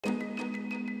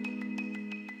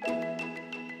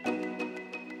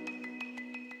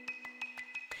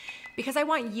Because I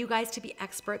want you guys to be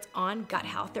experts on gut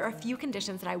health, there are a few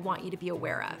conditions that I want you to be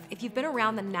aware of. If you've been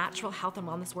around the natural health and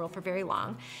wellness world for very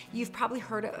long, you've probably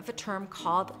heard of a term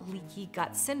called leaky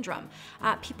gut syndrome.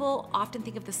 People often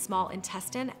think of the small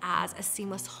intestine as a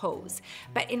seamless hose,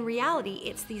 but in reality,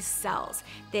 it's these cells.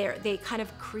 They kind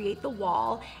of create the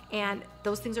wall, and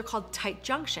those things are called tight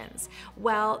junctions.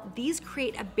 Well, these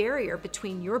create a barrier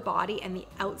between your body and the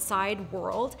outside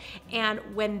world, and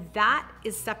when that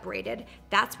is separated,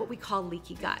 that's what we call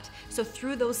leaky gut. So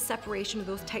through those separation of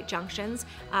those tight junctions,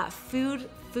 food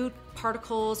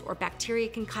particles or bacteria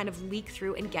can kind of leak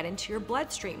through and get into your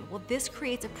bloodstream. Well, this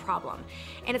creates a problem.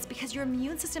 And it's because your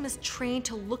immune system is trained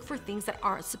to look for things that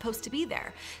aren't supposed to be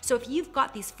there. So if you've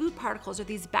got these food particles or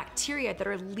these bacteria that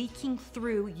are leaking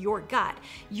through your gut,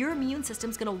 your immune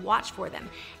system's gonna watch for them.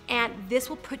 And this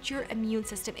will put your immune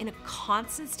system in a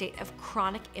constant state of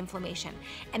chronic inflammation.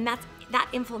 And that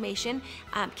inflammation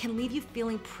can leave you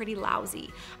feeling pretty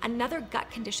lousy. Another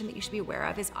gut condition that you should be aware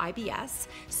of is IBS.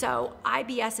 So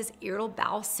IBS is irritable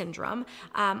bowel syndrome.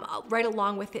 Right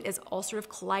along with it is ulcerative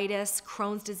colitis,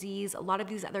 Crohn's disease, a lot of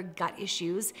these other gut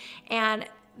issues. And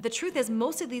the truth is,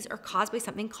 most of these are caused by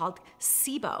something called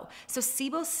SIBO. So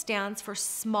SIBO stands for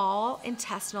small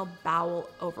intestinal bowel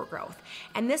overgrowth.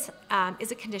 And this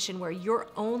is a condition where your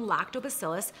own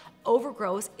lactobacillus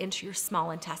overgrows into your small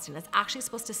intestine. It's actually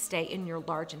supposed to stay in your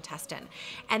large intestine.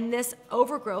 And this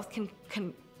overgrowth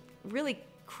can really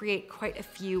create quite a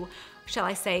few, shall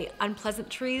I say,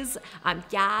 unpleasantries,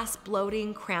 gas,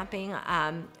 bloating, cramping,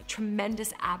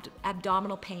 tremendous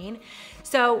abdominal pain.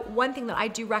 So one thing that I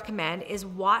do recommend is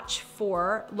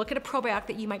look at a probiotic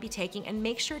that you might be taking and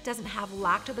make sure it doesn't have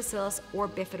lactobacillus or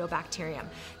bifidobacterium.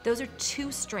 Those are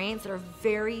two strains that are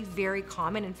very, very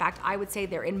common. In fact, I would say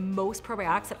they're in most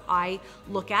probiotics that I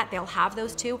look at, they'll have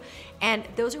those two. And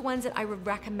those are ones that I would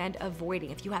recommend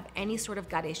avoiding if you have any sort of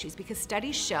gut issues, because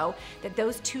studies show that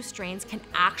those two strains can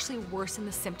actually worsen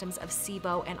the symptoms of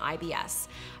SIBO and IBS.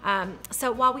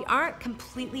 So while we aren't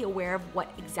completely aware of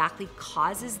what exactly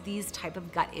causes these type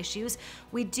of gut issues,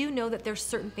 we do know that there's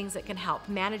certain things that can help.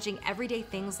 Managing everyday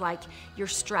things like your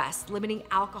stress, limiting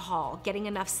alcohol, getting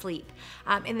enough sleep.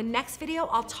 In the next video,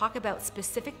 I'll talk about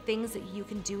specific things that you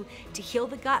can do to heal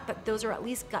the gut, but those are at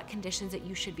least gut conditions that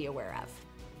you should be aware of.